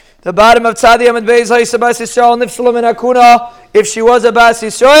The bottom of Tzadi Amid Beis Haisa Bas Yisrael Nifsalam in Akuna. If she was a Bas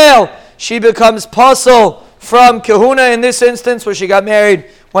Yisrael, she becomes pasul from Kahuna in this instance, where she got married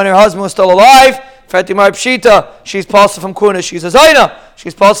when her husband was still alive. Fatimar Pshita, she's pasul from Kuna. She's a Zaina.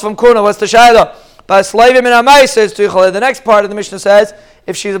 She's pasul from Kuna. What's the Shaila? Bas Levi min HaMaiser. The next part of the Mishnah says,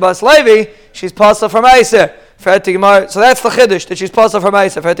 if she's a Bas Levi, she's pasul from Maiser. So that's the Chiddush, that she's pasul from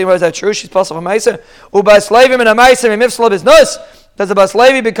Maiser. Fatimar, is that true? She's pasul from Maiser. Ubas Levi min HaMaiser mimifsla is nus. Does the Bas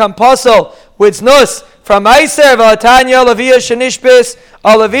Levi become pasul with nus from Maiser? V'atanya Levia shenishbis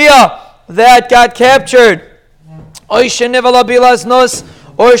Levia that got captured. Oishin nivala bilas nus,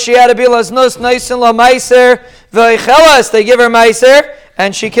 or she had a bilas nus nice and la Maiser v'eichelas. They give her Maiser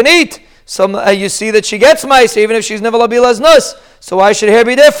and she can eat. So you see that she gets Maiser even if she's nivala bilas nus. So why should her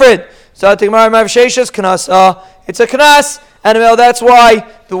be different? So it's a knas, and that's why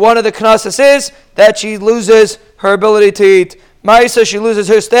one of the knasses is that she loses her ability to eat. Ma'isa, she loses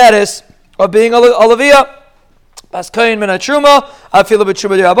her status of being a Levia. Baskayin min truma, afilu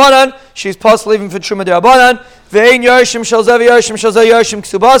b'truma d'Rabbanan. She's possibly even for truma d'Rabbanan. Ve'ein yarshim shel zev yarshim shel zev yarshim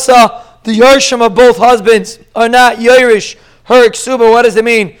ksubasa. The yarshim of both husbands are not yirish her ksuba. What does it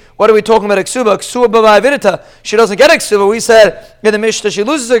mean? What are we talking about ksuba? Ksuba b'ma'avidita. She doesn't get ksuba. We said in the Mishnah she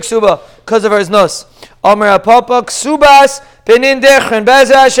loses her ksuba because of her znus. Amar papa ksubas benin dechrin. Be'ez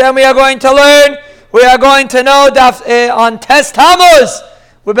Hashem, we are going to learn. We are going to know on Test Tammuz.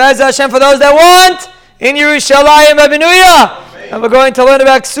 With Be'ez Hashem for those that want in Yerushalayim Abinuya. And we're going to learn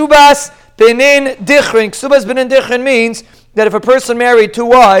about ksubas benin dichrin. Ksubas benin dichrin means that if a person married two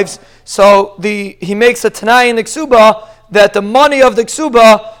wives, so he makes a tanai in the ksuba that the money of the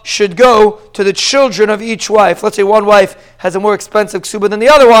ksuba should go to the children of each wife. Let's say one wife has a more expensive ksuba than the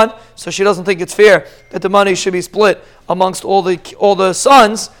other one, so she doesn't think it's fair that the money should be split amongst all the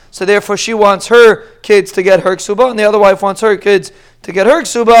sons. So therefore she wants her kids to get her ksuba, and the other wife wants her kids to get her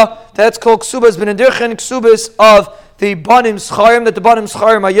ksuba. That's called ksubas b'nedichin, ksubas of the banim scharim, that the banim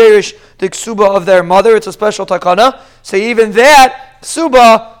scharim are yerish, the ksuba of their mother. It's a special takana. So even that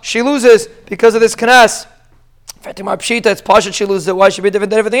ksuba, she loses because of this kanas. Fatimar Pshita, it's Pasha, she loses it. Why should it be different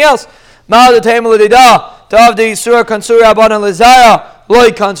than everything else? Maybe the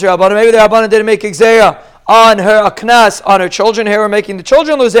Rabbanan didn't make Xera on her aknas, on her children. Here we're making the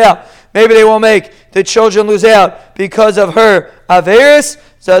children lose out. Maybe they won't make the children lose out because of her averis.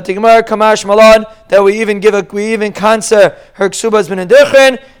 Zatigmar Kamash Malan, that we even cancer her ksubas bin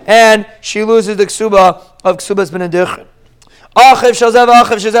indichin, and she loses the ksuba of ksubas bin indichin. The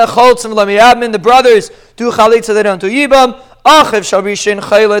brothers do chalitza, they don't do yibam.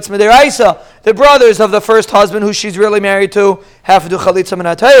 The brothers of the first husband, who she's really married to, have to do chalitza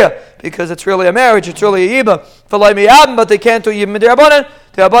minataya because it's really a marriage, it's really a yibam. But they can't do yibam. The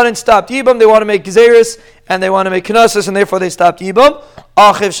Rabbanan stopped yibam. They want to make gezeris and they want to make knesses, and therefore they stopped yibam.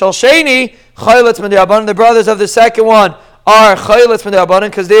 The brothers of the second one are chayletz mid'Rabbanan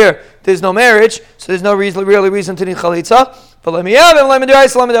because there's no marriage, so there's no really reason to need chalitza. But there's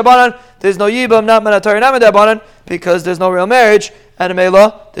no yibam, not manatari, not mid'Rabbanan, because there's no real marriage, and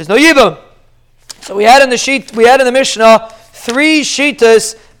Mela, there's no yibam. So we had in the Mishnah three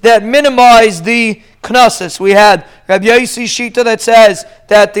shitas that minimize the knesses. We had Rabbi Yossi's shita that says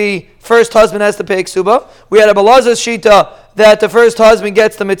that the first husband has to pay ksuba. We had Rabbi Elazar's shita that the first husband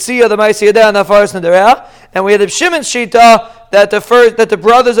gets the mitzvah, the ma'aseh and the faras nederach, and we had Rabbi Shimon's shita that the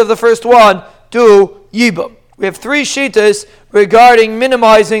brothers of the first one do yibam. We have three shitas regarding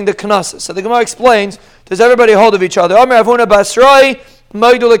minimizing the knesses. So the Gemara explains: does everybody hold of each other? Amar Avuna Basrai,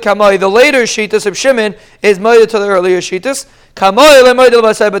 Maidul Kamai. The later shitas of Shimon is Maidul to the earlier shitas. Kamai le Maidul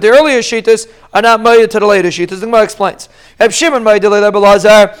Basai, but the earlier shitas are not Maidul to the later shitas. The Gemara explains: Reb Shimon Maidul le Rabbi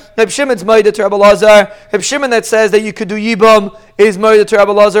Elazar. Reb Shimon's Maidul to Rabbi Elazar. Reb Shimon that says that you could do yibam is Maidul to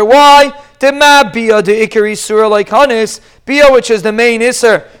Rabbi Elazar. Why? Dema bia de ikari surah like hanis. Bia, which is the main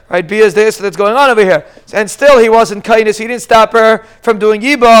isser, right? Bia is the isser that's going on over here. And still he wasn't kindness. He didn't stop her from doing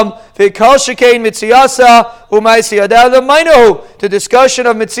yibam. V'kal shekain mitziyasa u'maisi yadayim mainahu. The discussion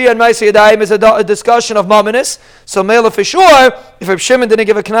of mitziyah and maisi yadayim is a discussion of mamanis. So mela for sure, if Reb Shimon didn't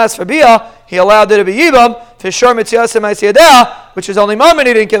give a knas for bia, he allowed it to be yibam. For sure mitziyasa and maisi yadayim, which is only mammon,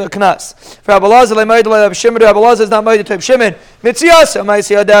 he didn't give a knas. For Rabbi Elazar le'maidul Reb Shimon, Rabbi Elazar is not maidul to Reb Shimon. Mitziyasa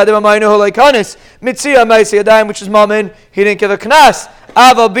maisi yadayim mainahu like hanis. Mitziyah maisi yadayim, which is mammon, he didn't give a knas.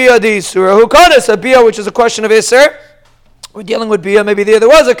 Ava bia di surah who kanas, a bia which is a question of iser. We're dealing with bia. Maybe there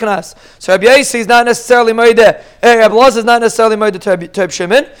was a knas. So Rabbi Yossi is not necessarily moide. Rabbi Elazar is not necessarily moide to Reb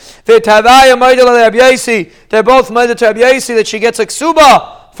Shimon. V'tavaya moide le Rabbi Yossi. They're both moide to Rabbi Yossi that she gets a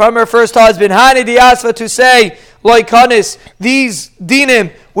ksuba from her first husband. Hani diasva to say like kanis, these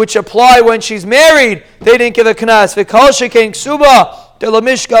dinim which apply when she's married, they didn't give a kanas. V'kol shekain ksuba, de la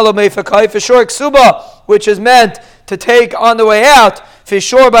mishka lo meifakai, for sure ksuba, which is meant to take on the way out, for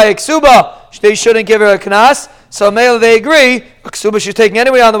sure by ksuba, they shouldn't give her a kanas. So male, they agree, a ksuba she's taking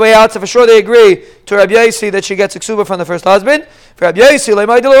anyway on the way out, so for sure they agree to Rabbi Yosi that she gets a ksuba from the first husband. For Rabbi Yosi,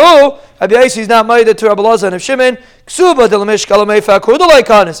 Rabbi Yosi is not made to Rabbi Lazar and Shimon. Ksuba de la mishka lo meifakai, like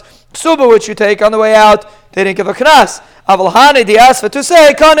kanis. Ksuba which you take on the way out, they didn't give a kanas. Avalhane di asfa to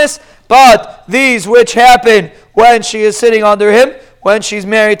say kanis, but these which happen when she is sitting under him, when she's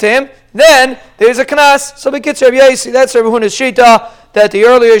married to him, then there's a kanas. So we get to Rabbi Yosi, that's Rabbi Huna's shita, that the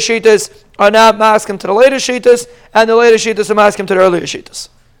earlier shitas are not maskim to the later shitas, and the later shitas are maskim to the earlier shitas.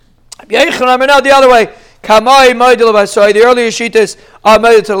 Now the other way. Kamai maidil basai. The earlier shitas are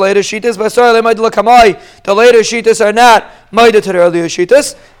maidil to the later shitas. Basai maidil kamai. The later shitas are not maidil to the earlier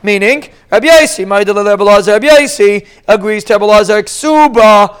shitas. Meaning, Rabbi Yosi maidil Rabbi Lazar. Rabbi Yosi agrees to Rabbi Lazar.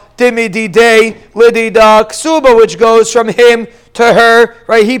 Ksuba dimidi day lidida. Ksuba which goes from him to her.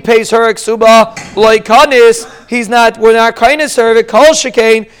 Right, he pays her ksuba like kanis. We're not kindness her. Kol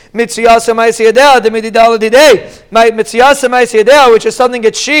shekain mitziyasa ma'asiyadeh dimidi day. Mitziyasa ma'asiyadeh, which is something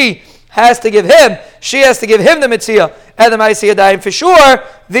that she has to give him. She has to give him the mitzvah and the ma'aseh yadayim. For sure,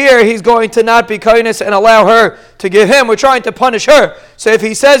 there he's going to not be kindness and allow her to give him. We're trying to punish her. So if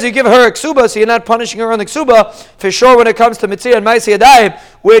he says you give her a ksuba, so you're not punishing her on the ksuba, for sure when it comes to mitzvah and ma'aseh yadayim,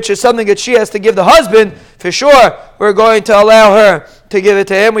 which is something that she has to give the husband, for sure we're going to allow her to give it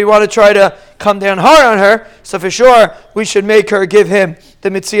to him. We want to try to come down hard on her. So for sure we should make her give him the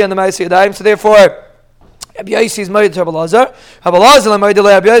mitzvah and the ma'aseh yadayim. So therefore, Rabbi Yosi is married to Rabbi Lazar. Rabbi Lazar is married to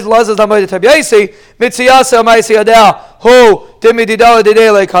Rabbi Yosi. Lazar is not married to Rabbi Yosi. Mitziyasa ma'aseh yadayim. Who dimi didala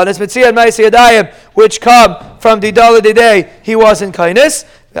didei like kindness. Mitziyah and ma'aseh yadayim, which come from didala didei, he was in kindness.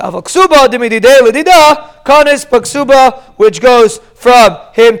 Avaksuba dimi didei ledida kindness. Baksuba, which goes from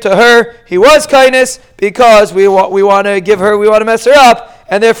him to her, he was kindness because we want to give her, we want to mess her up,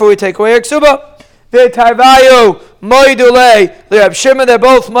 and therefore we take away her ksuba. V'tarvayu moidulei l'Reb Shimon. They're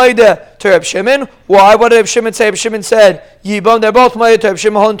both moide to Reb Shimon. Why? What did Reb Shimon say? Reb Shimon said Yibam. They're both moide to Reb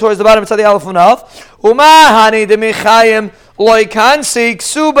Shimon, holding towards the bottom. It's the Aleph and Alf. Umahani demichayim loikansi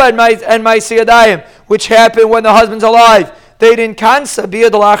ksuba and ma'aseh yadayim, which happened when the husband's alive. They didn't kansa bia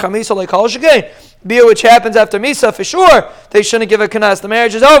delach hamisa like kol shekain. Bia which happens after misa, for sure they shouldn't give a kanas. The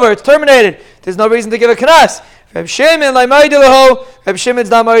marriage is over. It's terminated. There's no reason to give a kanas. Reb Shimon like ma'ideleho. Reb Shimon's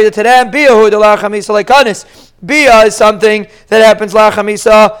not married to them. Bia hu delach hamisa like kanis. Bia is something that happens lach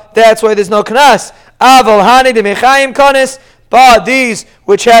hamisa. That's why there's no kanas. Aval hani de mechayim kanis. But these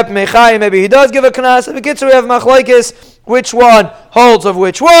which happen mechayim, maybe he does give a kanas. If it gets to we have machlokes, which one holds of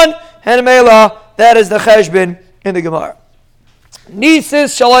which one, and mela, that is the cheshbon in the Gemara.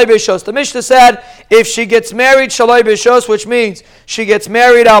 Nisis shalai b'shos. The Mishnah said if she gets married shalai b'shos, which means she gets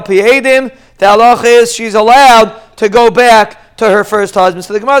married al pi edim, the halacha is she's allowed to go back to her first husband.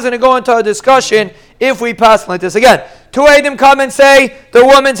 So the Gemara is going to go into a discussion if we pass like this. Again, two edim come and say the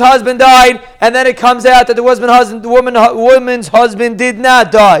woman's husband died, and then it comes out that the woman's husband did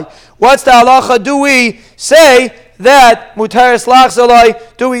not die. What's the halacha? Do we say that mutaris lachzalai?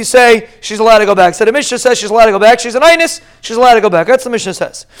 Do we say she's allowed to go back? So the Mishnah says she's allowed to go back. She's an einus. She's allowed to go back. That's the Mishnah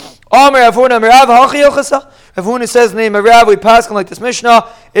says. Rav Huna says name of Rav. We pass like this Mishnah.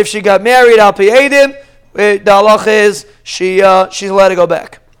 If she got married al pi edim, the halacha is she's allowed to go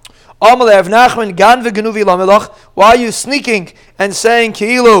back. Why are you sneaking and saying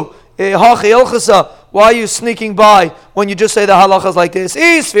ki'ilu hachi ilchasa? Why are you sneaking by when you just say the halachas like this?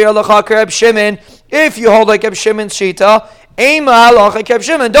 If you hold like Reb Shimon's shita,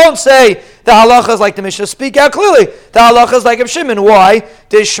 don't say the halachas like the Mishnah. Speak out clearly. The halachas like Reb Shimon. Why?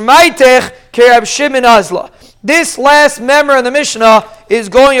 This last member in the Mishnah is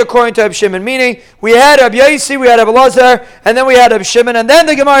going according to Reb Shimon, meaning we had Reb Yosi, we had Reb Lazar, and then we had Reb Shimon, and then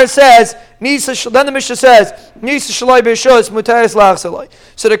the Gemara says, then the Mishnah says, Nisa shalai b'shos mutaris lachzalai.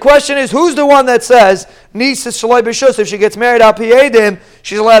 So the question is, who's the one that says Nisa shalai b'shos? If she gets married al pi edim,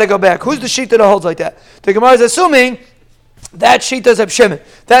 she's allowed to go back. Who's the sheet that holds like that? The Gemara is assuming that sheet is Reb Shimon.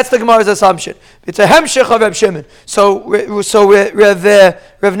 That's the Gemara's assumption. It's a hemshech of Reb Shimon. So Rav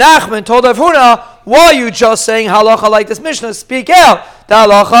Nachman told Rav Huna, why are you just saying halacha like this Mishnah? Speak out. The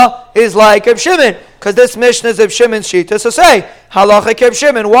halacha is like Reb Shimon, because this Mishnah is Reb Shimon's shita. So say halacha Reb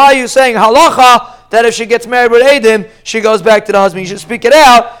Shimon. Why are you saying halacha that if she gets married with Edim, she goes back to the husband? You should speak it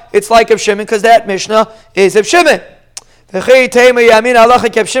out. It's like Reb Shimon, because that Mishnah is Reb Shimon. Maybe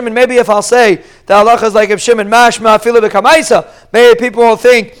if I'll say the halacha is like Reb Shimon, mashma afilu b'kamaisa, maybe people will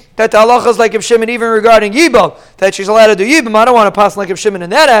think that the halacha is like Reb Shimon even regarding Yibam, that she's allowed to do Yibam. I don't want to pass like Reb Shimon in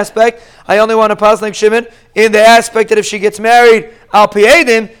that aspect. I only want to pass like Reb Shimon in the aspect that if she gets married al pi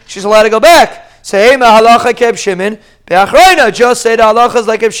edim, she's allowed to go back. Say halacha ke Reb Shimon be'achreina. Just say the halacha is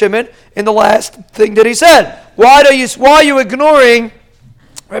like Reb Shimon in the last thing that he said. Why are you ignoring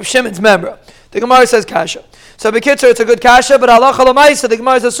Reb Shimon's member? The Gemara says kasha. So B'kitzer, it's a good kasha, but halacha l'maisa, the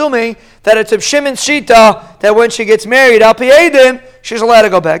Gemara is assuming that it's Reb Shimon's shita that when she gets married al pi edim, she's allowed to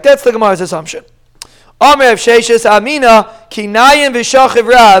go back. That's the Gemara's assumption. Amr Rav Sheshes Amina Kinayin v'shachiv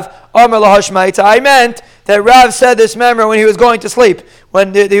Rav Amr lahashmaita. I meant that Rav said this memra when he was going to sleep.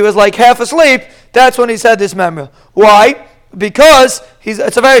 When he was like half asleep, that's when he said this memra. Why? Because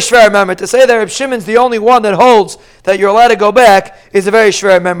it's a very shver memra. To say that Reb Shimon's the only one that holds that you're allowed to go back is a very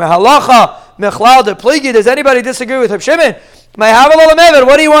shver memra. Halacha mechlal de pligi. Does anybody disagree with Reb Shimon?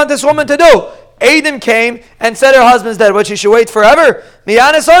 What do you want this woman to do? Adam came and said her husband's dead. What, she should wait forever?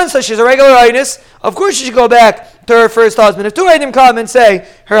 Miyanis son says she's a regular highness. Of course she should go back to her first husband. If two Adam come and say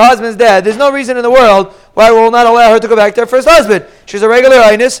her husband's dead, there's no reason in the world why we'll not allow her to go back to her first husband. She's a regular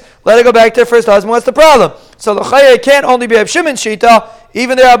highness. Let her go back to her first husband. What's the problem? So l'chaya can't only be Reb Shimon's shita.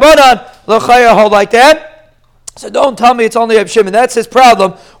 Even the Rabbanan l'chaya hold like that. So don't tell me it's only Reb Shimon. That's his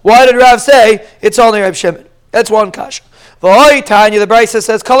problem. Why did Rav say it's only Reb Shimon? That's one kasha. V'hoi Tanya, the Brisa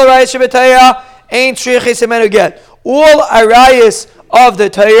says, Kol arayis shebetayah ain't shrichis imenu get. All arayis of the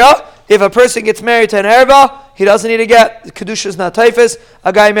Torah, if a person gets married to an erva, he doesn't need to get. The kedusha is not typhus.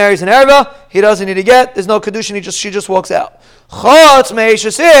 A guy marries an erva, he doesn't need to get. There's no kedusha, she just walks out. Chotz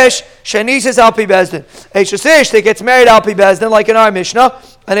me'eshes ish shenises al pi bezdin. Eshes ish that gets married al pi bezdin, like in our Mishnah,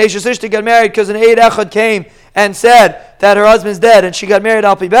 and eshes ish to get married because an Eid Echad came and said that her husband's dead and she got married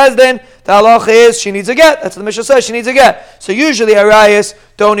al pi bezdin. The halacha is she needs a get. That's what the Mishnah says. She needs a get. So usually arayis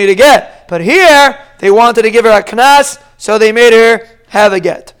don't need a get, but here they wanted to give her a knas, so they made her have a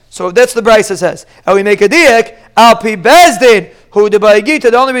get. So that's the Brisa says. And we make a diak al pi bezdin who the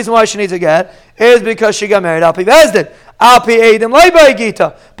ba'igita. The only reason why she needs a get is because she got married al pi bezdin. Al pi edim lay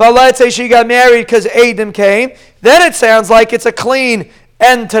ba'igita. But let's say she got married because edim came. Then it sounds like it's a clean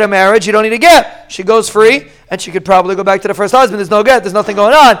end to the marriage. You don't need a get. She goes free, and she could probably go back to the first husband. There's no get. There's nothing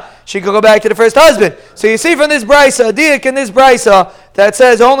going on. She could go back to the first husband. So you see from this brisa, a diak in this brisa that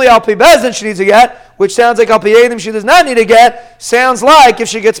says only al pi bezdin she needs a get, which sounds like al pi edim she does not need a get. Sounds like if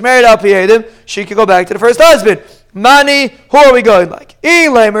she gets married al pi edim, she could go back to the first husband. Mani, who are we going like?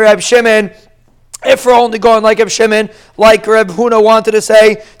 Elam Reb Shimon. If we're only going like Reb Shimon, like Reb Huna wanted to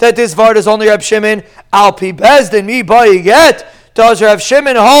say that this vart is only Reb Shimon, al pi bezdin mi ba'i get. Does Reb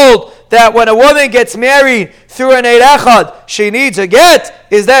Shimon hold that when a woman gets married through an Eid Echad, she needs a get?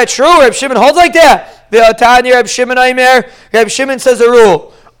 Is that true? Reb Shimon holds like that. V'atani Reb Shimon Aimer. Reb Shimon says a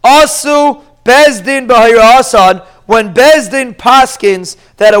rule. Asu bezdin b'hayra asan. When bezdin paskins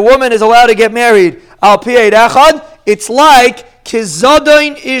that a woman is allowed to get married al pi Eid Echad, it's like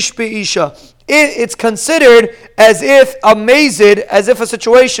kizadain ish be'isha. It's considered as if a mazid, as if a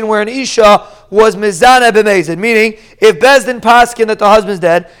situation where an isha was mizana b'mazid, meaning if bezdin paskin that the husband's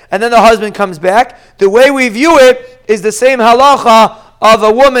dead and then the husband comes back, the way we view it is the same halacha of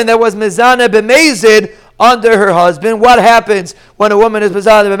a woman that was mizana b'mazid under her husband. What happens when a woman is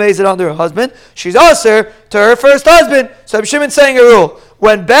mizana b'mazid under her husband? She's usher to her first husband. So Reb Shimon's saying a rule: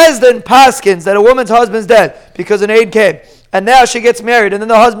 when bezdin paskins that a woman's husband's dead because an aid came, and now she gets married, and then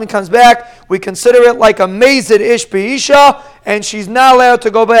the husband comes back, we consider it like a mazid ish b'isha, and she's not allowed to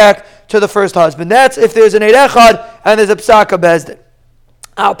go back to the first husband. That's if there's an Eid Echad and there's a psaka bezdin.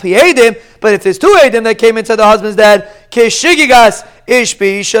 Al pi edim, but if there's two edim that came into the husband's dead, kishigigas ish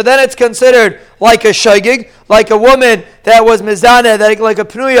b'isha, then it's considered like a shagig, like a woman that was mizana, that like a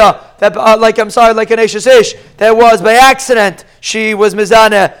pnuya, that like an eshes ish, that was by accident she was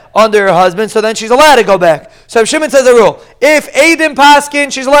mizana under her husband, so then she's allowed to go back. So Shimon says a rule: if edim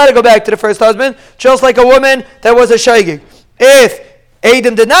paskin, she's allowed to go back to the first husband, just like a woman that was a shagig. If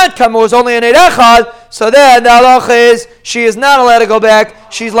Adam did not come, it was only an Eid Echad, so then the halacha is she is not allowed to go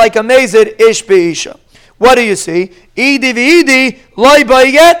back. She's like a mazid ish be'isha. What do you see? Idi v'idi loy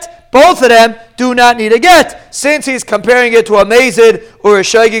ba'yet. Both of them do not need a get. Since he's comparing it to a mazid or a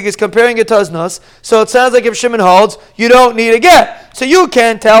shagig is comparing it to aznos, so it sounds like if Shimon holds, you don't need a get. So you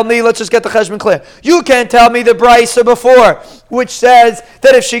can't tell me, let's just get the cheshbon clear. You can't tell me the brisa before, which says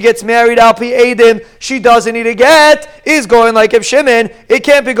that if she gets married al pi edim, she doesn't need a get, is going like if Shimon. It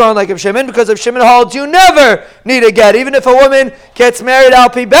can't be going like if Shimon, because if Shimon holds, you never need a get. Even if a woman gets married al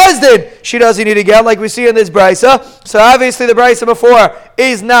pi bezdin, she doesn't need a get, like we see in this brisa. So obviously the brisa before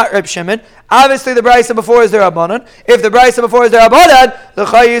is not Reb Shimon. Obviously the brisa before is the Rabbanan. If the brisa before is the Rabbanan, the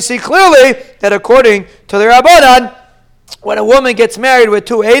Chay, you see clearly that according to the Rabbanan, when a woman gets married with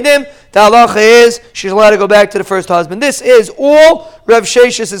two Eidim, the halacha is she's allowed to go back to the first husband. This is all Rav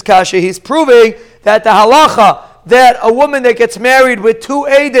Sheshis' kasha. He's proving that the halacha that a woman that gets married with two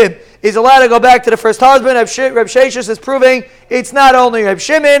Eidim is allowed to go back to the first husband. Rav Sheshis is proving it's not only Rav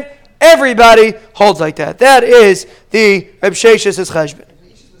Shimon, everybody holds like that. That is the Rav Sheshis' cheshbon.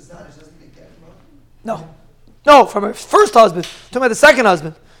 No, from her first husband. Talking about the second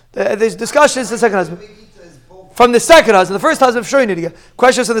husband. There's discussions the second husband. From the second husband. The first husband, sure you need to get.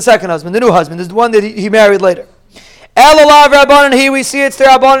 Questions from the second husband. The new husband is the one that he married later. Elalav Rabbanan, here we see it's the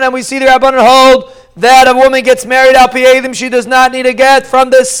Rabbanan, and we see the Rabbanan hold that a woman gets married al pi Eidim, she does not need a get from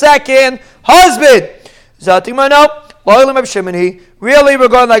the second husband. Zatima, no. Really, we're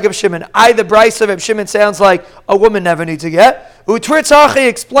going like Reb Shimon. The Bryce of Reb Shimon sounds like a woman never needs a get. Utritzachi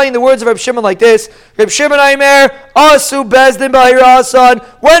explained the words of Reb Shimon like this: Reb Shimon Aimer Asu Bezdin Bahirasan.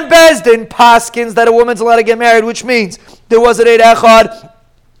 When Bezdin paskins that a woman's allowed to get married, which means there was an Eid Echad,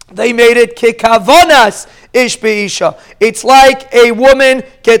 they made it kikavonas ish be'isha. It's like a woman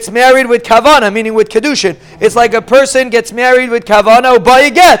gets married with kavana, meaning with kedushin. It's like a person gets married with kavana by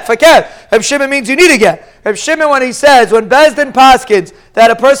a get. Faket. Reb Shimon means you need a get. Reb Shimon, when he says, when Bezdin paskins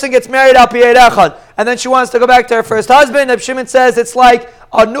that a person gets married al pi Eid Echad, and then she wants to go back to her first husband, Reb Shimon says it's like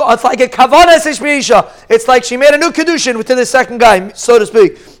a kavanas ish be'isha. It's like she made a new kedushin to the second guy, so to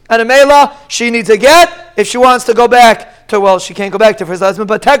speak. And a mela, she needs a get if she wants to go back to, well, she can't go back to her first husband,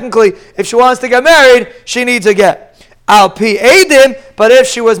 but technically, if she wants to get married, she needs a get. Al pi Eidim, but if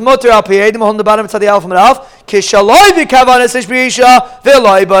she was mutter al pi Eidim, on the bottom of the alpha and alf, kishaloi b'kavanas ish b'isha,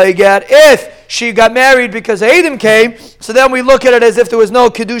 v'loi b'y get. If she got married because Eidim came, so then we look at it as if there was no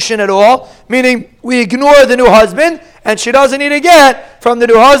kedushin at all, meaning we ignore the new husband, and she doesn't need a get from the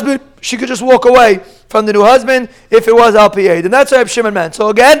new husband. She could just walk away from the new husband if it was al pi Eidim. That's what Reb Shimon meant. So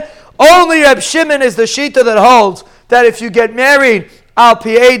again, only Reb Shimon is the shita that holds that if you get married al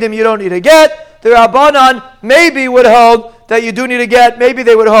pi Eidim, you don't need a get. The Rabbanan maybe would hold that you do need a get. Maybe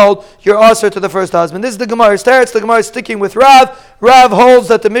they would hold you're also to the first husband. This is the Gemara's teretz. The Gemara is sticking with Rav. Rav holds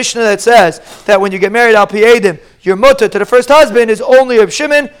that the Mishnah that says that when you get married al pi Eidim, your mutter to the first husband is only Reb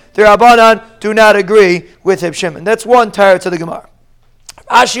Shimon. The Rabbanan do not agree with Reb Shimon. That's one teretz of the Gemara.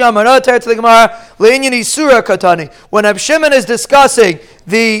 Ashiyam, another teretz of the Gemara, Le'inyan Isura Katani. When Reb Shimon is discussing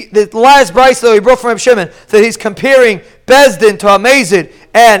the last brayso that we brought from Reb Shimon, that he's comparing Bezdin to Amazid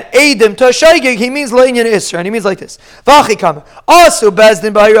and Eidim to Shaygig, he means Le'inyan Isra, and he means like this. V'achikam, also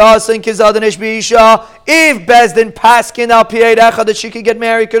Bezdin Bahira Asin Kizadin Ish B'isha, if Bezdin paskin al pi Eid Echad that she could get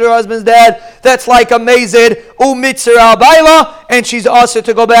married because her husband's dead, that's like Amazid, Umitzer al Baila, and she's also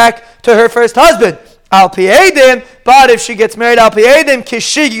to go back to her first husband. Al pi Eidim, but if she gets married al pi Eidim,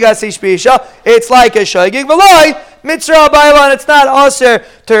 kishigigas ish b'isha, it's like a shaygig v'loi, mitzvah al ba'ila, and it's not aser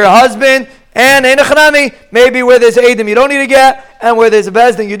to her husband. And enachanami, maybe where there's Eidim you don't need to get, and where there's a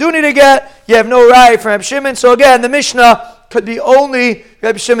bezdin you do need to get, you have no right from Reb Shimon. So again, the Mishnah could be only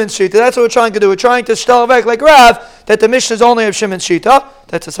Reb Shimon's shita. That's what we're trying to do. We're trying to shtel back like Rav that the Mishnah is only Reb Shimon's shita.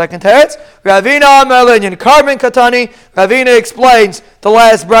 That's the second teretz. Ravina Amelin carbon katani. Ravina explains the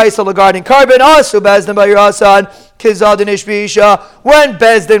last brayso regarding carbon. Also bezdin by your asan kizadin ish b'isha. When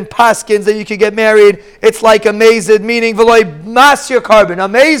bezdin paskins that you can get married, it's like a mazid, meaning v'loy mas your carbon. A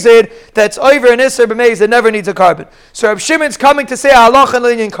mazid that's over an isser b'mazid never needs a carbon. So Reb Shimon's coming to say halach and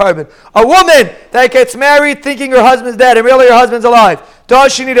linyan carbon. A woman that gets married thinking her husband's dead and really her husband's alive,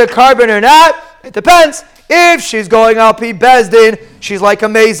 does she need a carbon or not? It depends. If she's going al pi bezdin, she's like a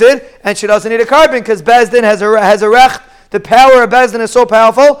mazid, and she doesn't need a carbon because bezdin has a rech. The power of bezdin is so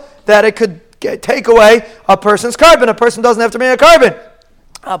powerful that it could take away a person's carbon. A person doesn't have to bring a carbon.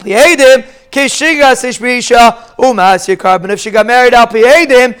 Al pi Eidim, kishigas ish b'isha umas your carbon. If she got married al pi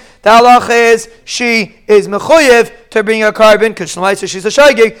Eidim, the halacha is she is mechuyev to bring a carbon because she's a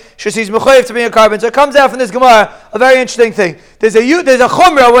shaygig. She's mechuyev to bring a carbon. So it comes out from this Gemara a very interesting thing. There's a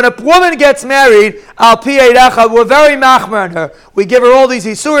chumrah when a woman gets married al pi Eid Echad. We're very machmer on her. We give her all these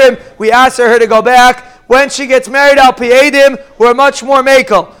isurim. We ask her to go back. When she gets married al pi Eidim, we're much more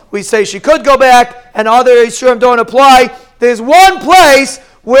makel. We say she could go back, and other isurim don't apply. There's one place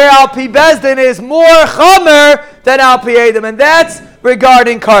where al pi bezdin is more chamer than al pi Eidim, and that's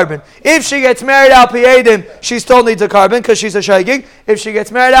regarding carbon. If she gets married al pi Eidim, she still needs a carbon because she's a shaygig. If she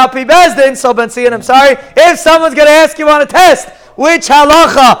gets married al pi bezdin, so Ben Sion, I'm sorry, if someone's going to ask you on a test which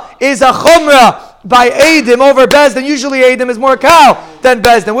halacha is a chumrah by Eidim over Bezdin, usually Eidim is more cow than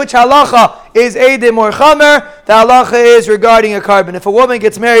Bezdin. Which halacha is Eidim or Chamer? The halacha is regarding a carbon. If a woman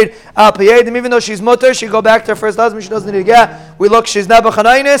gets married al pi Eidim, even though she's mutter, she go back to her first husband, she doesn't need to get. We look, she's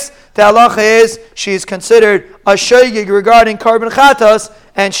nebachanainis. The halacha is she is considered a shaygig regarding carbon chatas,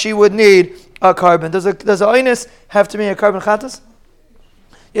 and she would need a carbon. Does a oinus have to be a carbon chatas?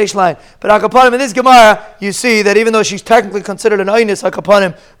 Yesh line. But akapanim in this Gemara, you see that even though she's technically considered an oinus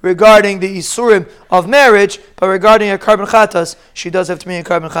akapanim regarding the isurim of marriage, but regarding a carbon chatas, she does have to be a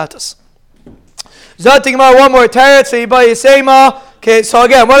carbon chatas. Zati Gemara, one more teretz. Okay, so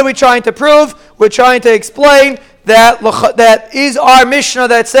again, what are we trying to prove? We're trying to explain that is our Mishnah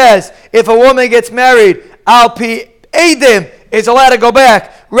that says if a woman gets married, al pi edim is allowed to go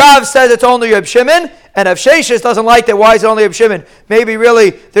back. Rav says it's only Reb Shimon, and Rav Sheshes doesn't like that. Why is it only Reb Shimon? Maybe really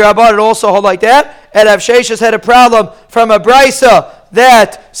the Rabbanan also hold like that. And Rav Sheshes had a problem from a brisa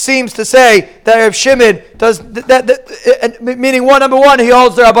that seems to say that Reb Shimon does meaning number one, he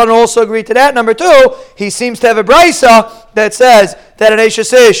holds the Rabbanan also agree to that. Number two, he seems to have a brisa that says that an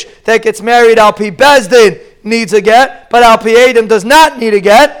Eishes Ish that gets married al pi bezdin needs a get, but al pi edim does not need a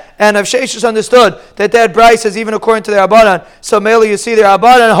get. And Rav Sheshes understood that brisa is even according to the Rabbanan. So mainly you see the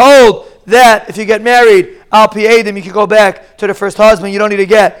Rabbanan hold that if you get married al pi edim, you can go back to the first husband. You don't need to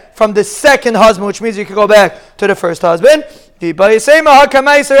get from the second husband, which means you can go back to the first husband. Really, that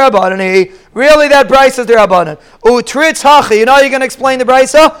brisa is the Rabbanan. Utritz hachi. You know how you're going to explain the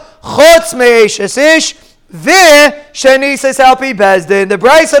brisa? Chutz me'eshes ish v'shenises al pi bezdin. The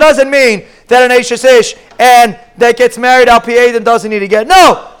brisa doesn't mean that an eshes ish and that gets married al pi edim doesn't need to get.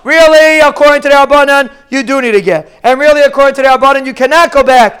 No, really, according to the Rabbanan, you do need to get. And really, according to the Rabbanan, you cannot go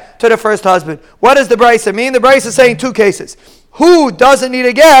back to the first husband. What does the brisa mean? The brisa is saying two cases. Who doesn't need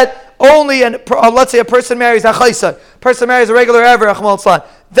to get? Only, let's say a person marries a chaysa. Person marries a regular ever,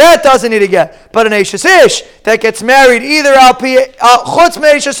 that doesn't need to get. But an eshes ish that gets married either al pi chutz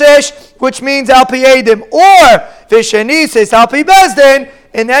me'eshes ish, which means al pi edim, or v'shenises al pi bezdin.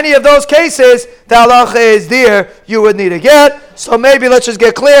 In any of those cases, the halacha is there, you would need to get. So maybe let's just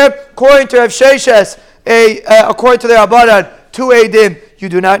get clear. According to Rav Sheshes, according to the Rabbanan, two edim, you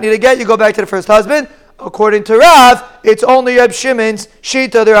do not need to get. You go back to the first husband. According to Rav, it's only Reb Shimon's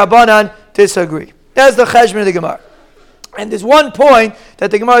shita. The Rabbanan disagree. That's the cheshbon of the Gemara. And there's one point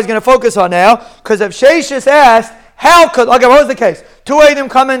that the Gemara is going to focus on now, because Rav Sheshes asked, how could, okay, what was the case? Two of them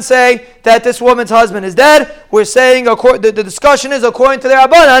come and say that this woman's husband is dead. We're saying, the discussion is, according to the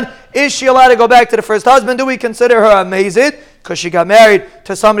Rabbanan, is she allowed to go back to the first husband? Do we consider her a mazid? Because she got married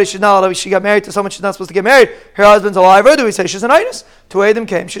to somebody she got married to someone she's not supposed to get married. Her husband's alive. Or do we say she's an inus? Two of them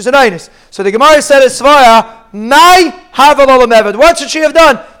came. She's an inus. So the Gemara said, Svara, my havel. What should she have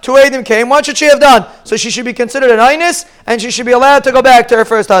done? Two of them came. What should she have done? So she should be considered an inus, and she should be allowed to go back to her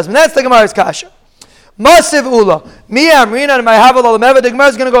first husband. That's the Gemara's kasha. Masiv ula. Mi amrina and my havel alameva. The Gemara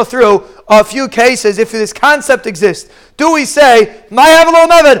is going to go through a few cases if this concept exists. Do we say, my havel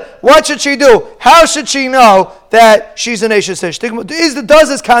alameva, what should she do? How should she know that she's an eshes ish? Does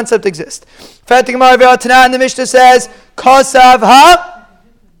this concept exist? In the Mishnah says, Kosav ha.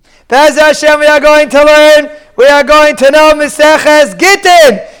 Bez Hashem, we are going to learn, we are going to know Meseches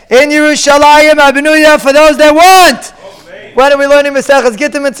Gittin in Yerushalayim Abenuya for those that want. When are we learning Meseches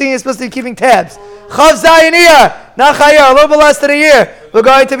Gittin? And seeing you're supposed to be keeping tabs. Chav Zayin Iyar, not Chayar, a little bit less than a year. We're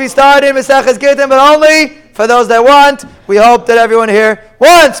going to be starting Meseches Gittin, but only for those that want. We hope that everyone here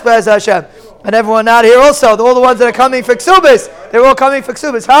wants, Bez Hashem. And everyone not here also, all the ones that are coming for Ksubis, they're all coming for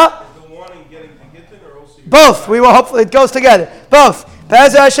Ksubis, huh? Both. We will hopefully, it goes together. Both.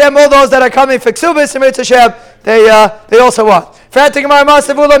 Bez Hashem, all those that are coming for Ksubis and Mitzvah Hashem, they also want. Do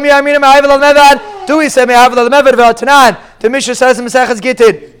we say the Mishnah says in Meseches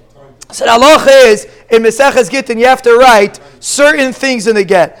Gittin? So the halacha is, in Meseches Gittin, you have to write certain things in the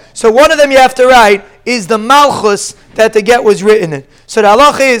get. So one of them you have to write is the malchus that the get was written in. So the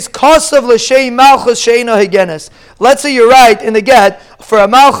halacha is, Kosav l'shei malchus she'ena higenes. Let's say you write in the get, for a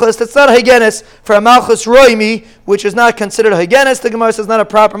malchus that's not a higenes, for a malchus roimi, which is not considered a higenes, the Gemara says not a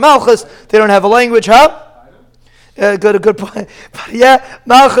proper malchus, they don't have a language, huh? Good point. But yeah,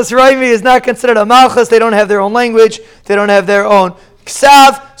 malchus roimi is not considered a malchus, they don't have their own language, they don't have their own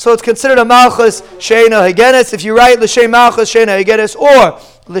Ksav, so it's considered a malchus she'ena higenes. If you write l'shei malchus she'ena higenes, or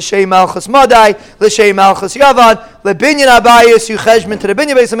l'shei malchus madai, l'shei malchus yavan, lebinyan abayis, you cheshbon to the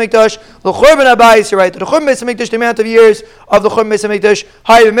binyan beis hamikdash, l'churban abayis, you write to the churban beis hamikdash, the amount of years of the churban beis hamikdash.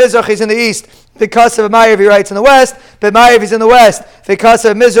 Hayv mizrach is in the east, because of Ma'ariv he writes in the west, but Ma'ariv is in the west, because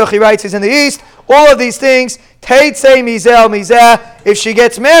of Mizrach he writes he's in the east. All of these things, Teitzei Mizel Mizeh, if she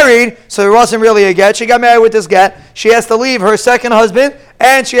gets married, so it wasn't really a get, she got married with this get, she has to leave her second husband,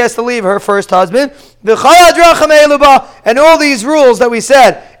 and she has to leave her first husband. And all these rules that we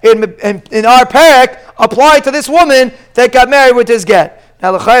said in our parak apply to this woman that got married with this get.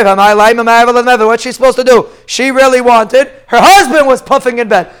 Now, what's she supposed to do? She really wanted, her husband was puffing in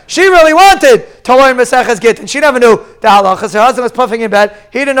bed. She really wanted to learn Meseches Gittin. She never knew the halachas. Her husband was puffing in bed.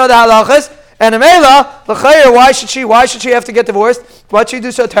 He didn't know the halachas. And Amela, why should she have to get divorced? What should she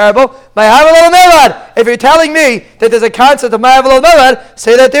do so terrible? If you're telling me that there's a concept of Ma'avel Melad,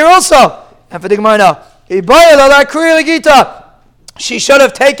 say that there also. And for the Gemara now, she should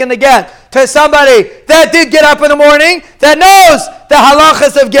have taken the get to somebody that did get up in the morning, that knows the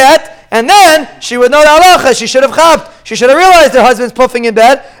halachas of get, and then she would know the halachas. She should have chapped. She should have realized her husband's puffing in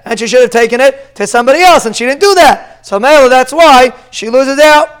bed, and she should have taken it to somebody else, and she didn't do that. So Mela, that's why she loses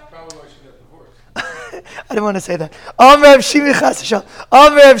out. I didn't want to say that. Rav Shimi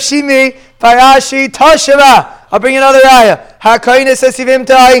Parashi Tashema. I'll bring another ayah.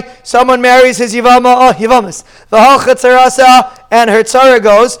 Someone marries his Yevamos. The Chatzarasa and her tzara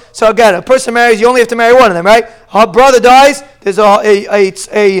goes. So again, a person marries, you only have to marry one of them, right? Her brother dies, there's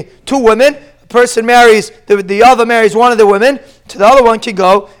two women. A person marries, the other marries one of the women, to the other one can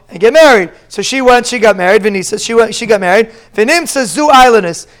go and get married. So she got married, Vanessa, she got married. Venimsa zu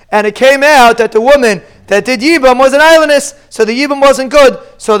islandess. And it came out that the woman that did Yibam was an islandess, so the Yibam wasn't good.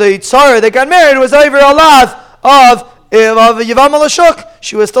 So the tzara that got married was over a lav of Yevama Lashuk.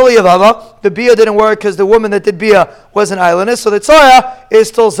 She was still a Yevama. The Bia didn't work because the woman that did Bia was an islandess. So the tzara is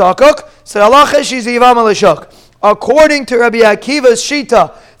still Zakuk. So Allah is she's a Yevama Lashuk. According to Rabbi Akiva's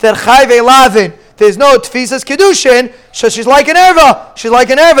Shita, that Chayve Lavin, there's no Tfisas Kedushin, so she's like an Erva. She's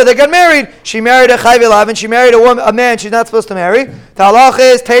like an Erva. They got married. She married a Chayve Lavin. She married a man she's not supposed to marry. The halacha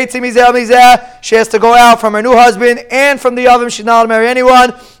is Teitzi Mizeh Mizeh. She has to go out from her new husband and from the Yavim. She's not allowed to marry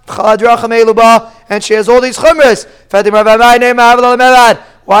anyone. And she has all these chumras.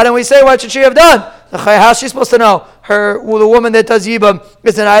 Why don't we say what should she have done? How's she supposed to know? The woman that does Yibam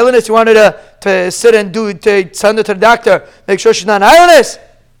is an islandess. You wanted to sit and send her to the doctor, make sure she's not an islandess.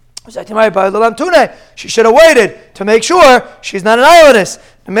 She should have waited to make sure she's not an islandess.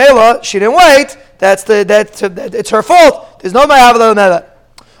 The Mela, she didn't wait. It's her fault. There's no Ma'avel Mela.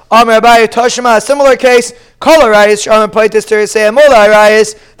 A similar case, that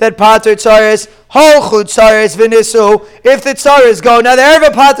pater tzaris, holchud tzaris v'nisu. If the tzaris go, now the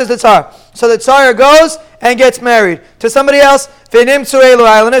erva paters the tzar, so the tzar goes and gets married to somebody else. V'nimtzu elu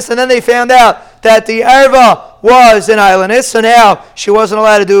islandess, and then they found out that the erva was an islandess, so now she wasn't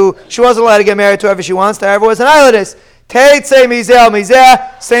allowed to get married to whoever she wants. The erva was an islandess. Teitze mizeh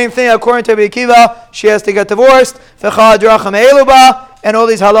mizeh, same thing according to Rabbi Akiva. She has to get divorced. V'chad racham eluba. And all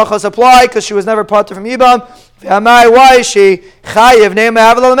these halachas apply because she was never parted from Yibam. Why is she chayiv name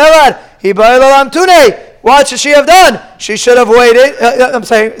Ma'avel Melad? What should she have done? She should have waited. I'm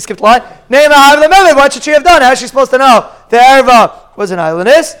saying, skipped a line. Name Ma'avel Melad. What should she have done? How is she supposed to know? The erva was an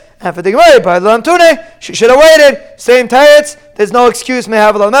islandess, and for the Gemara, she should have waited. Same teretz. There's no excuse.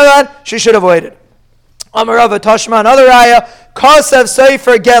 Ma'avel Melad. She should have waited. Amarava Tashma, another ayah. Kasev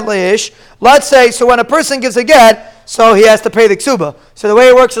Sefer Get Leish. Let's say, so when a person gives a get, so he has to pay the ksuba. So the way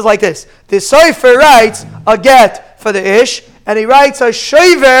it works is like this. The Sefer writes a get for the ish, and he writes a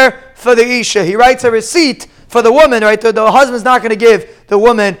shaver for the isha. He writes a receipt for the woman, right? The husband's not going to give the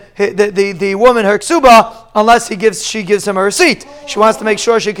woman the woman her ksuba unless she gives him a receipt. She wants to make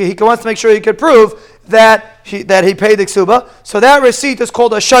sure he could prove that he paid the ksuba. So that receipt is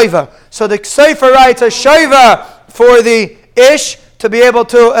called a shaver. So the Sefer writes a shaver for the ish to be able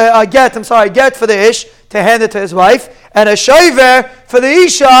to get for the ish to hand it to his wife, and a shaver for the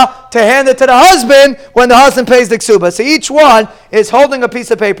isha to hand it to the husband when the husband pays the ksuba. So each one is holding a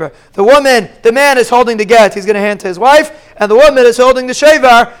piece of paper. The man is holding the get, he's going to hand to his wife, and the woman is holding the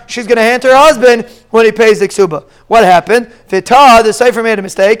shaver, she's going to hand to her husband when he pays the ksuba. What happened? V'tah, the sefer made a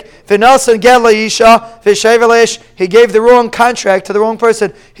mistake. V'nasan get isha, v'shaver leish. He gave the wrong contract to the wrong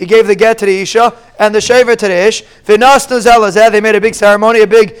person. He gave the get to the isha and the shaver to the ish. V'nasnu zelazeh. They made a big ceremony, a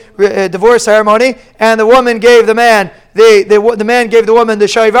big divorce ceremony, and the woman gave the man the man gave the woman the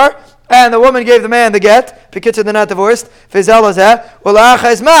shaver, and the woman gave the man the get, because they're not divorced. They comes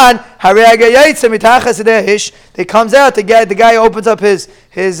out, the guy opens up his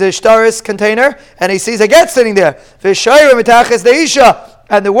shtaris container, and he sees a get sitting there.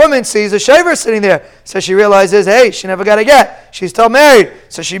 And the woman sees a shaver sitting there. So she realizes, hey, she never got a get. She's still married.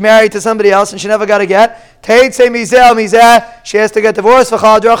 So she married to somebody else and she never got a get. She has to get divorced.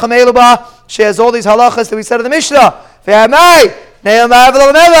 She has all these halachas that we said in the Mishnah.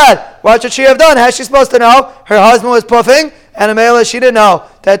 What should she have done? How is she supposed to know? Her husband was puffing, and Amela, she didn't know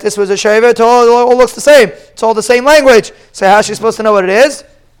that this was a shaver. It all looks the same. It's all the same language. So how is she supposed to know what it is?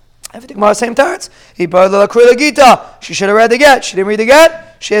 Everything about the same tarts. She should have read the get. She didn't read the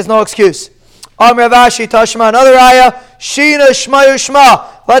get. She has no excuse. Ravashi Tashma, another ayah. Shina Shmayu Shma.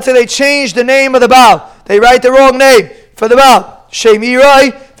 Let's say they change the name of the Baal. They write the wrong name for the Baal.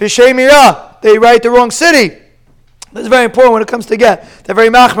 Shemirai for Shemira. They write the wrong city. This is very important when it comes to get. They're very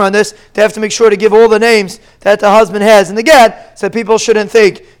machmir on this. They have to make sure to give all the names that the husband has in the get, so people shouldn't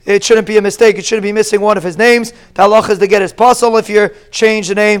think, it shouldn't be a mistake, it shouldn't be missing one of his names. The halach is the get is possible if you change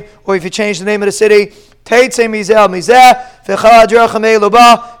the name, or if you change the name of the city. She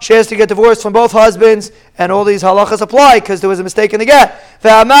has to get divorced from both husbands, and all these halachas apply because there was a mistake in the get.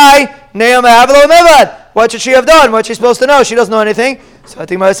 What should she have done? What's she supposed to know? She doesn't know anything. So I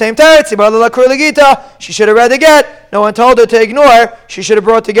think by the same teretz, she should have read the get. No one told her to ignore. She should have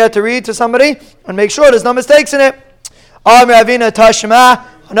brought the get to read to somebody and make sure there's no mistakes in it. Another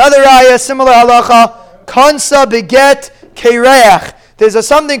raya, similar halacha, kansa beget kereach. There's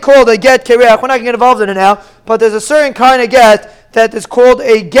something called a get kereach. We're not going to get involved in it now, but there's a certain kind of get that is called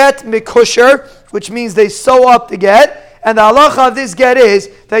a get mikusher, which means they sew up the get. And the halacha of this get is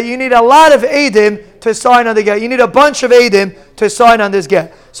that you need a lot of eidim to sign on the get. You need a bunch of eidim to sign on this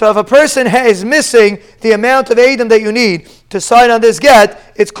get. So if a person is missing the amount of eidim that you need to sign on this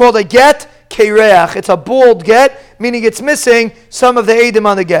get, it's called a get kereach. It's a bald get, meaning it's missing some of the eidim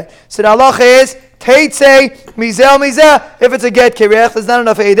on the get. So the halacha is teitze mizel mizeh. If it's a get kereach, there's not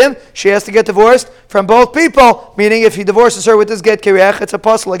enough eidim. She has to get divorced from both people. Meaning, if he divorces her with this get kereach, it's a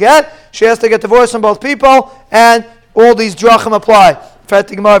pasla get. She has to get divorced from both people, and all these drachim apply. For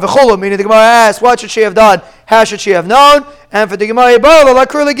the Gemara v'chulu, meaning the Gemara asks, what should she have done? How should she have known? And for the Gemara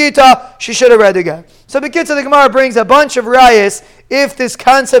Gita, she should have read the get. So the Gemara brings a bunch of rayas. If this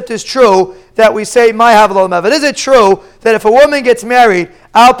concept is true, that we say my havalo mevad. Is it true that if a woman gets married,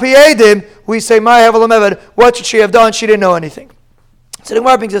 al piyedim, we say my havalo mevad? What should she have done? She didn't know anything. So the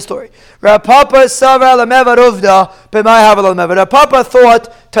Gemara brings a story. Rav Papa thought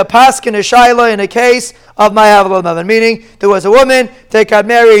to paskin a shaila in a case of my havalo mevad, meaning there was a woman that got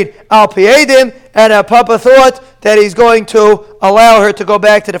married al piyedim, and Rav Papa thought that he's going to allow her to go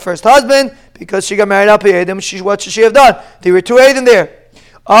back to the first husband because she got married al piyedim. What should she have done? There were two edim there.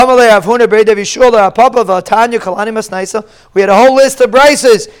 We had a whole list of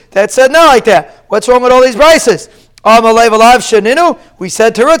brises that said no like that. What's wrong with all these brises? We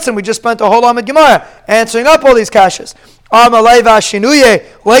said Terutzim, we just spent a whole Amid Gemara answering up all these kashas.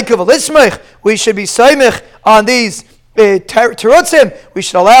 We should be soymich on these Terutzim. We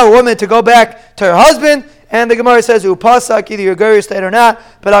should allow a woman to go back to her husband. And the Gemara says, Upasak, either you're Guri state or not,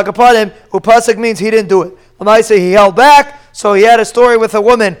 but Akapadim, Upasak means he didn't do it. Lamai say he held back, so he had a story with a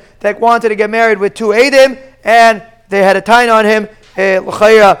woman that wanted to get married with two Eidim, and they had a tie on him.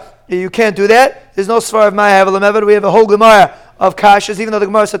 You can't do that. There's no svar of Maya Havalo Mevad. We have a whole Gemara of kashas, even though the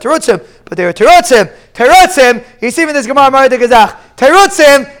Gemara said Terutzim, but they were Terutzim. Terutzim, you see in this Gemara, Mari de Gazach,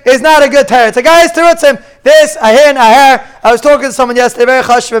 Terutzim is not a good teretz. A guy is Terutzim. This, ahin, aher. I was talking to someone yesterday, very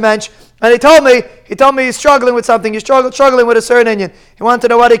chashva mensch, and he told me he's struggling with something. He's struggling with a certain Indian. He wanted to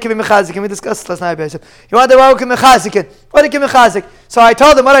know what he can be mechazik. We discussed this last night. He wanted to know what he can be mechazik. What he can be mechazik. So I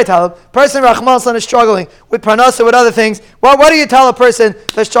told him what I tell him. Person Rahman son is struggling with pranasa, with other things. What do you tell a person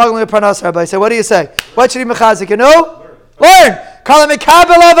that's struggling with pranasa, Rabbi? I say, what do you say? What should he mechazik? You know? Learn. Call him a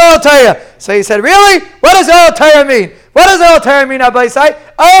kabbalah of Oil Torah. So he said, really? What does Oil Torah mean? What does Oil Torah mean, Rabbi Isai?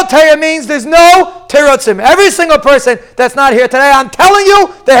 Oil Torah means there's no terutzim. Every single person that's not here today, I'm telling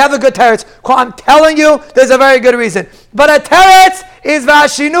you, they have a good teretz. I'm telling you, there's a very good reason. But a teretz is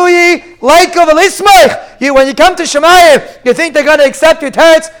vashinuyi leikov elismech. When you come to Shemayim, you think they're going to accept your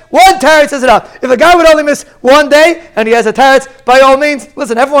teretz. One teretz is enough. If a guy would only miss one day and he has a teretz, by all means,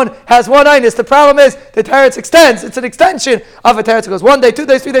 listen, everyone has one einus. The problem is the teretz extends. It's an extension of a teretz. It goes 1 day, 2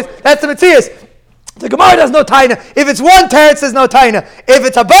 days, 3 days. That's the mitzias. The Gemara does no taina. If it's one teretz, there's no taina. If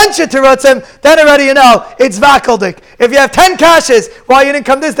it's a bunch of terutzim, then already you know it's vakaldik. If you have 10 kashas, why you didn't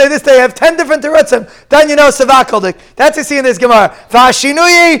come this day, you have 10 different terutzim, then you know it's vakaldik. That's what you see in this Gemara.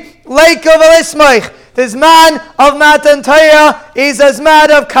 Vashinuyi leikov elismoich. This man of Matan Torah is as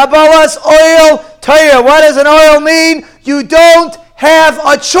mad of Kabbalah's oil Torah. What does an oil mean? You don't have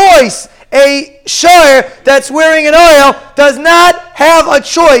a choice. A shor that's wearing an oil does not have a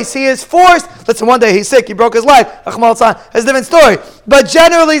choice. He is forced. Listen, one day he's sick, he broke his leg. That's a different story. But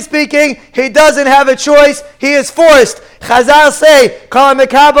generally speaking, he doesn't have a choice. He is forced. Chazal say, call him a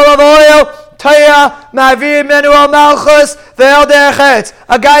kabbalah of oil. A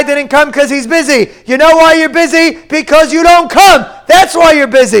guy didn't come because he's busy. You know why you're busy? Because you don't come. That's why you're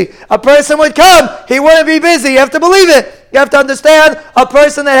busy. A person would come, he wouldn't be busy. You have to believe it. You have to understand, a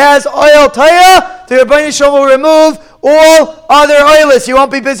person that has oil Torah, the Rebbeinu Shalom will remove all other oilers. You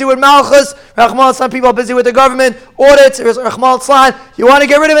won't be busy with Malchus. Rahman, some people are busy with the government audits. Rahman, you want to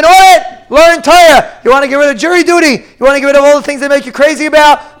get rid of an audit? Learn Torah. You want to get rid of jury duty? You want to get rid of all the things that make you crazy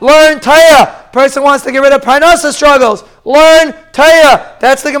about? Learn Torah. Person wants to get rid of parnasa struggles. Learn Torah.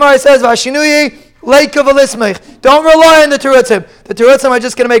 That's the Gemara says, Vashinuyi leikav alismich. Don't rely on the terutzim. The terutzim are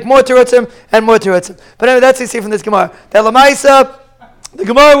just going to make more terutzim and more terutzim. But anyway, that's what you see from this Gemara. That Lamaisa, the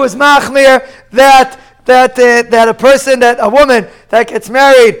Gemara was machmir that a woman that gets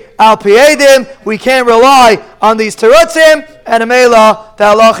married al piedim, we can't rely on these terutzim, and amela, the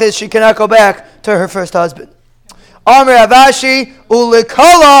halach is she cannot go back to her first husband. Amr Avashi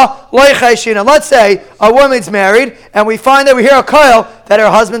ulikala loichayshina. Let's say a woman's married, and we find that we hear a koil that her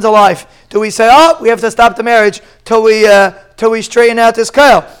husband's alive. Do we say, we have to stop the marriage till we straighten out this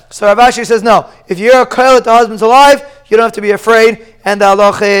koil? So Avashi says, no. If you hear a koil that the husband's alive, you don't have to be afraid, and the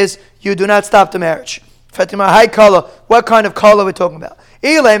halacha is you do not stop the marriage. Fatima, high kala. What kind of kala are we talking about?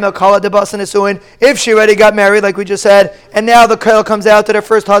 If she already got married, like we just said, and now the koil comes out that her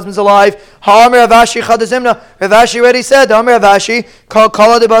first husband's alive, Ravashi already said,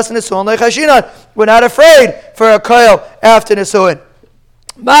 we're not afraid for a koil after Nisuin.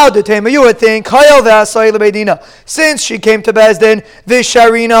 You would think, since she came to Bezdin, this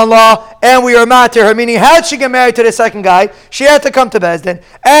Sharina law, and we are matir her, meaning how did she get married to the second guy? She had to come to Bezdin,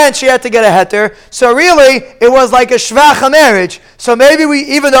 and she had to get a heter. So really, it was like a shvacha marriage. So maybe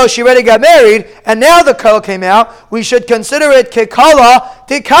even though she already got married, and now the koil came out, we should consider it kekala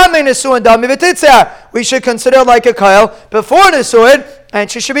tikame nisuin dami v'titzar. We should consider it like a koil before nisuin, and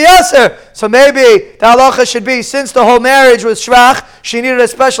she should be aser. So maybe the halacha should be, since the whole marriage was shvach, she needed a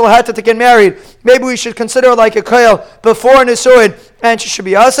special heter to get married. Maybe we should consider it like a koil before nisuin, and she should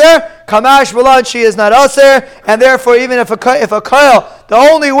be aser. Kamash v'lan, she is not aser, and therefore even if a koil, the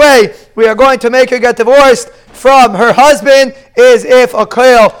only way we are going to make her get divorced from her husband is if a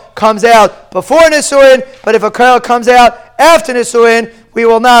koil comes out before nisuin. But if a koil comes out after nisuin, we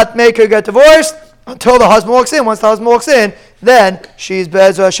will not make her get divorced until the husband walks in. Once the husband walks in, then she's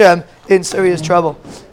Be'ez Hashem in serious trouble.